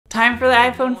Time for the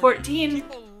iPhone 14.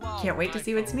 Can't wait to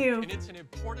see what's new.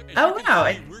 Oh wow,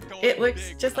 it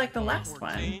looks just like the last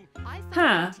one.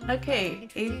 Huh, okay,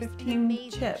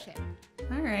 A15 chip.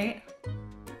 Alright.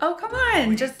 Oh come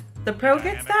on, just the Pro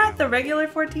gets that? The regular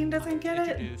 14 doesn't get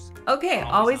it? Okay,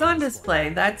 always on display.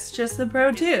 That's just the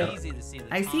Pro too.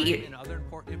 I see.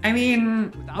 I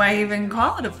mean, why even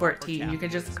call it a 14? You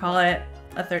could just call it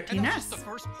a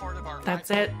 13S. That's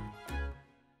it.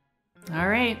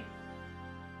 Alright.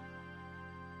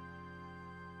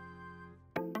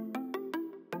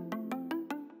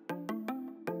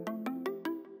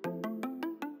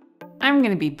 I'm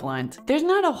gonna be blunt. There's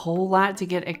not a whole lot to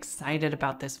get excited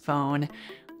about this phone.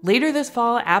 Later this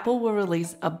fall, Apple will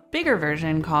release a bigger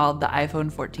version called the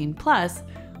iPhone 14 Plus,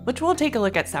 which we'll take a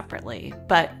look at separately.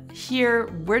 But here,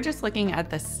 we're just looking at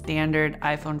the standard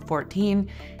iPhone 14,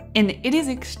 and it is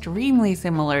extremely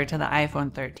similar to the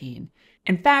iPhone 13.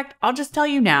 In fact, I'll just tell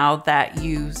you now that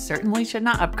you certainly should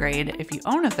not upgrade if you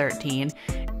own a 13,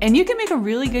 and you can make a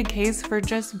really good case for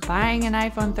just buying an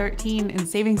iPhone 13 and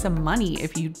saving some money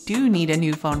if you do need a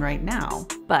new phone right now.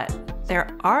 But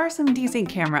there are some decent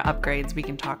camera upgrades we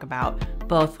can talk about,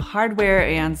 both hardware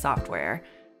and software.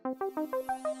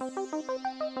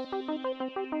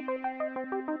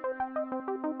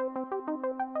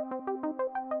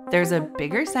 There's a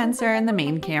bigger sensor in the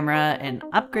main camera, an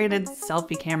upgraded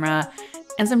selfie camera,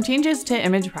 and some changes to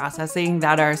image processing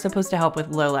that are supposed to help with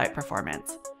low light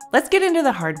performance. Let's get into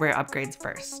the hardware upgrades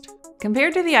first.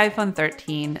 Compared to the iPhone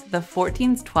 13, the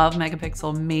 14's 12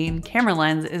 megapixel main camera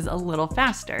lens is a little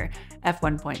faster,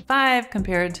 f1.5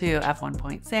 compared to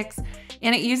f1.6,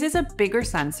 and it uses a bigger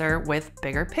sensor with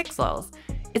bigger pixels.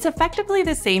 It's effectively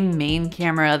the same main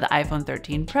camera the iPhone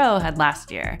 13 Pro had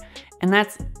last year, and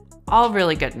that's all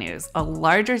really good news. A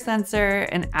larger sensor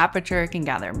and aperture can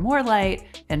gather more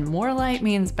light, and more light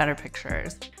means better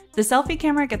pictures. The selfie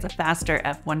camera gets a faster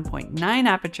f1.9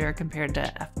 aperture compared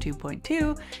to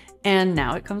f2.2, and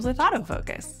now it comes with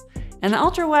autofocus. And the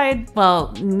ultra-wide,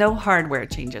 well, no hardware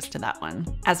changes to that one.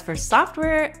 As for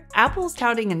software, Apple's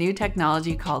touting a new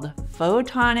technology called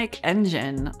Photonic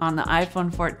Engine on the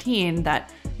iPhone 14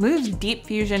 that moves deep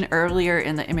fusion earlier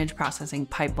in the image processing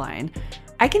pipeline.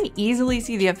 I can easily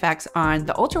see the effects on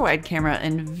the ultra-wide camera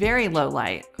in very low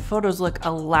light. Photos look a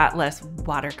lot less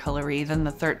watercolory than the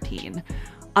 13.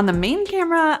 On the main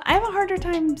camera, I have a harder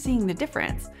time seeing the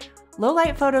difference. Low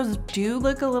light photos do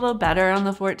look a little better on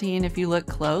the 14 if you look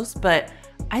close, but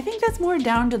I think that's more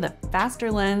down to the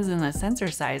faster lens and the sensor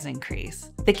size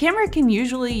increase. The camera can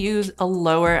usually use a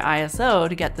lower ISO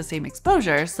to get the same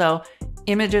exposure, so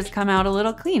images come out a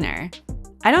little cleaner.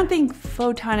 I don't think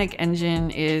Photonic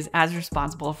Engine is as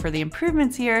responsible for the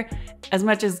improvements here as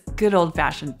much as good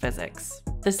old-fashioned physics.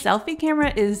 The selfie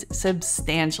camera is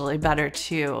substantially better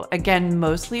too, again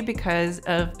mostly because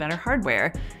of better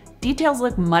hardware. Details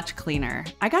look much cleaner.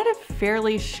 I got a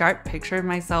fairly sharp picture of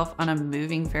myself on a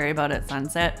moving ferryboat at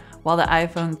sunset, while the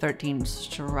iPhone 13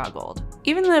 struggled.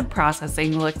 Even the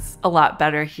processing looks a lot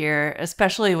better here,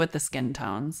 especially with the skin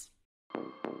tones.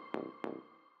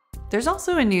 There's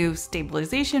also a new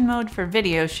stabilization mode for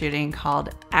video shooting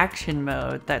called Action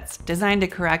Mode that's designed to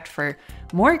correct for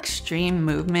more extreme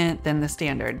movement than the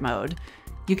standard mode.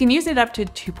 You can use it up to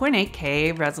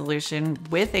 2.8K resolution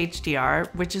with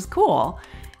HDR, which is cool.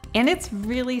 And it's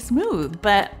really smooth,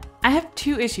 but I have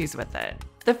two issues with it.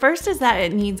 The first is that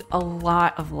it needs a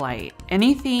lot of light.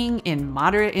 Anything in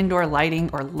moderate indoor lighting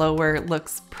or lower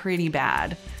looks pretty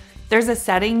bad. There's a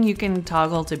setting you can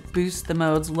toggle to boost the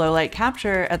mode's low light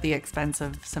capture at the expense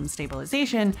of some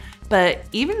stabilization, but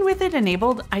even with it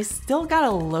enabled, I still got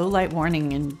a low light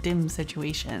warning in dim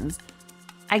situations.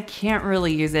 I can't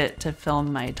really use it to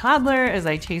film my toddler as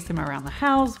I chase him around the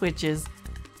house, which is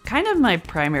kind of my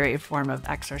primary form of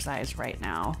exercise right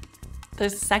now. The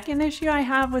second issue I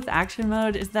have with Action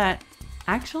Mode is that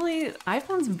actually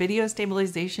iPhone's video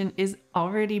stabilization is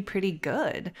already pretty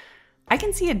good. I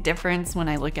can see a difference when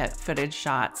I look at footage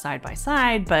shot side by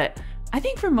side, but I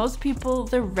think for most people,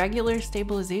 the regular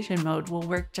stabilization mode will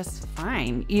work just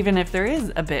fine, even if there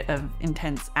is a bit of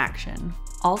intense action.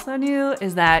 Also new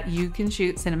is that you can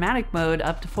shoot cinematic mode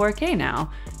up to 4K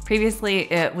now.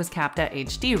 Previously, it was capped at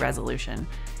HD resolution.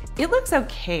 It looks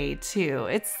okay too.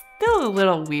 It's still a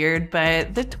little weird,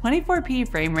 but the 24p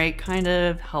frame rate kind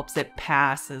of helps it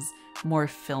pass as more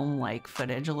film-like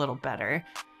footage a little better.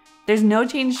 There's no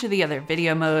change to the other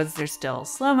video modes. There's still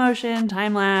slow motion,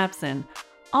 time-lapse, and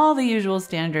all the usual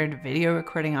standard video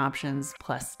recording options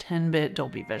plus 10-bit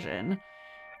Dolby Vision.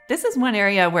 This is one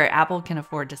area where Apple can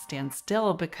afford to stand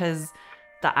still because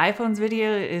the iPhone's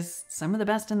video is some of the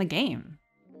best in the game.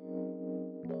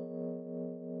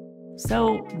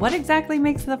 So what exactly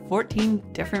makes the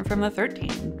 14 different from the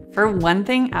 13? For one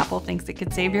thing, Apple thinks it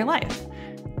could save your life.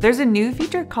 There's a new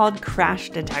feature called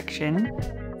crash detection.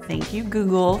 Thank you,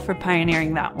 Google, for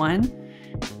pioneering that one.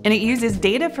 And it uses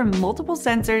data from multiple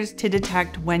sensors to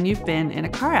detect when you've been in a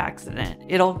car accident.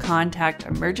 It'll contact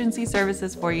emergency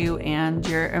services for you and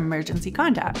your emergency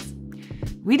contacts.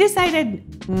 We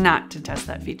decided not to test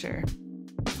that feature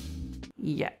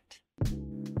yet.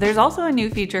 There's also a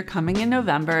new feature coming in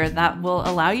November that will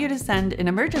allow you to send an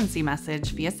emergency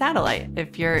message via satellite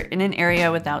if you're in an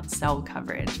area without cell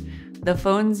coverage. The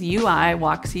phone's UI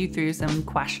walks you through some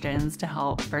questions to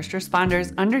help first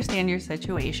responders understand your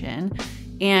situation,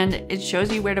 and it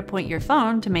shows you where to point your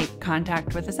phone to make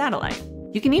contact with the satellite.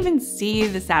 You can even see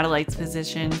the satellite's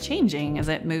position changing as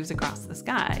it moves across the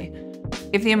sky.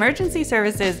 If the emergency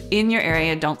services in your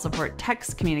area don't support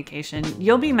text communication,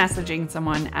 you'll be messaging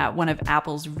someone at one of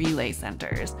Apple's relay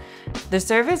centers. The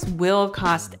service will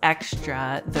cost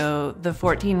extra, though the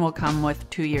 14 will come with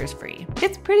 2 years free.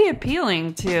 It's pretty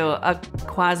appealing to a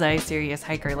quasi-serious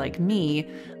hiker like me,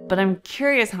 but I'm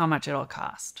curious how much it'll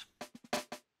cost.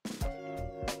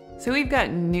 So we've got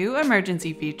new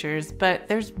emergency features, but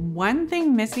there's one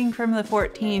thing missing from the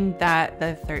 14 that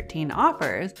the 13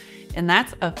 offers, and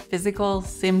that's a physical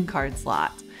SIM card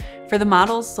slot. For the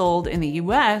models sold in the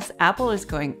US, Apple is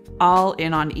going all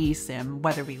in on eSIM,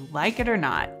 whether we like it or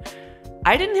not.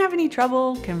 I didn't have any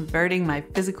trouble converting my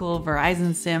physical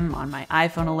Verizon SIM on my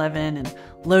iPhone 11 and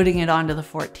loading it onto the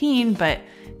 14, but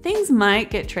things might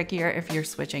get trickier if you're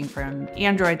switching from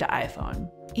Android to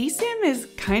iPhone. eSIM is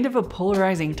kind of a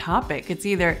polarizing topic. It's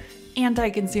either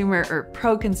anti-consumer or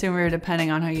pro-consumer depending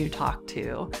on who you talk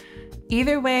to.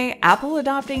 Either way, Apple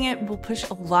adopting it will push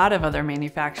a lot of other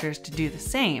manufacturers to do the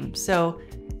same, so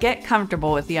get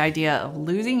comfortable with the idea of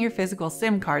losing your physical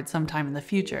SIM card sometime in the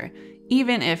future,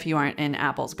 even if you aren't in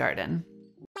Apple's garden.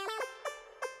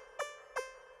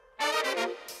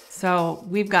 So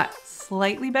we've got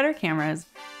slightly better cameras,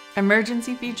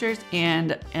 emergency features,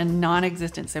 and a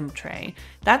non-existent SIM tray.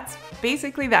 That's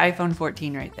basically the iPhone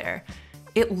 14 right there.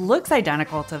 It looks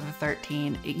identical to the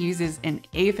 13. It uses an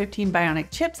A15 Bionic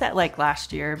chipset like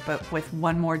last year, but with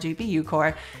one more GPU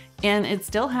core, and it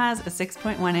still has a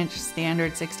 6.1-inch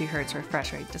standard 60Hz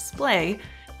refresh rate display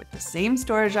with the same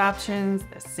storage options,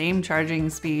 the same charging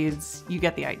speeds. You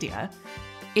get the idea.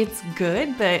 It's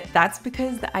good, but that's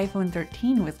because the iPhone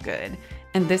 13 was good,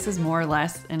 and this is more or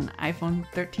less an iPhone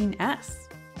 13s.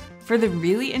 For the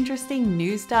really interesting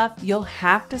new stuff, you'll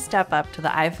have to step up to the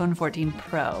iPhone 14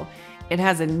 Pro. It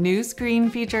has a new screen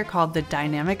feature called the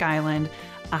Dynamic Island,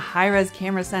 a high-res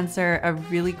camera sensor, a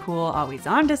really cool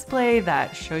always-on display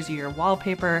that shows you your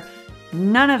wallpaper.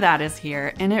 None of that is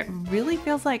here, and it really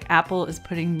feels like Apple is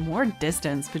putting more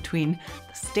distance between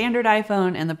the standard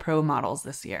iPhone and the Pro models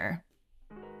this year.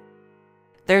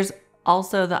 There's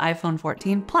also the iPhone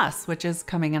 14 Plus, which is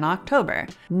coming in October.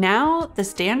 Now, the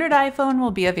standard iPhone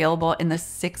will be available in the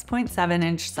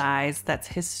 6.7-inch size that's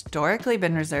historically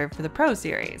been reserved for the Pro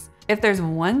series. If there's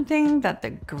one thing that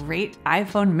the great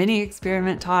iPhone mini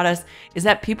experiment taught us, is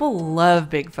that people love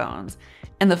big phones.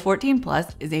 And the 14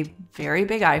 Plus is a very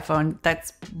big iPhone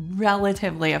that's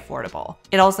relatively affordable.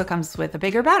 It also comes with a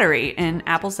bigger battery, and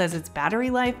Apple says its battery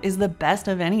life is the best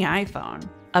of any iPhone.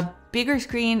 A bigger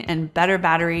screen and better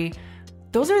battery,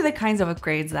 those are the kinds of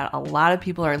upgrades that a lot of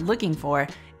people are looking for,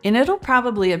 and it'll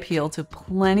probably appeal to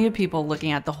plenty of people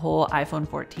looking at the whole iPhone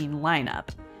 14 lineup.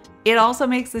 It also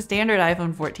makes the standard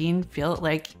iPhone 14 feel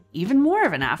like even more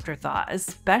of an afterthought,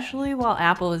 especially while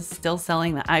Apple is still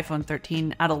selling the iPhone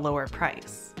 13 at a lower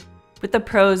price. With the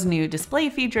Pro's new display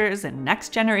features and next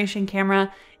generation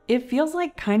camera, it feels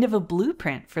like kind of a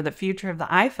blueprint for the future of the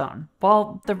iPhone,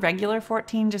 while the regular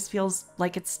 14 just feels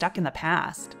like it's stuck in the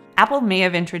past. Apple may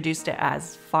have introduced it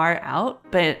as far out,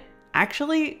 but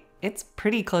actually, it's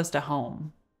pretty close to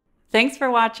home. Thanks for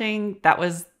watching. That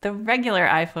was the regular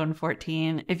iPhone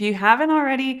 14. If you haven't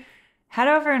already, head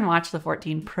over and watch the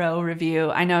 14 Pro review.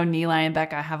 I know Nilay and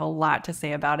Becca have a lot to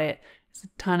say about it. There's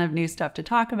a ton of new stuff to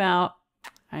talk about.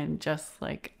 I'm just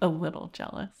like a little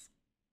jealous.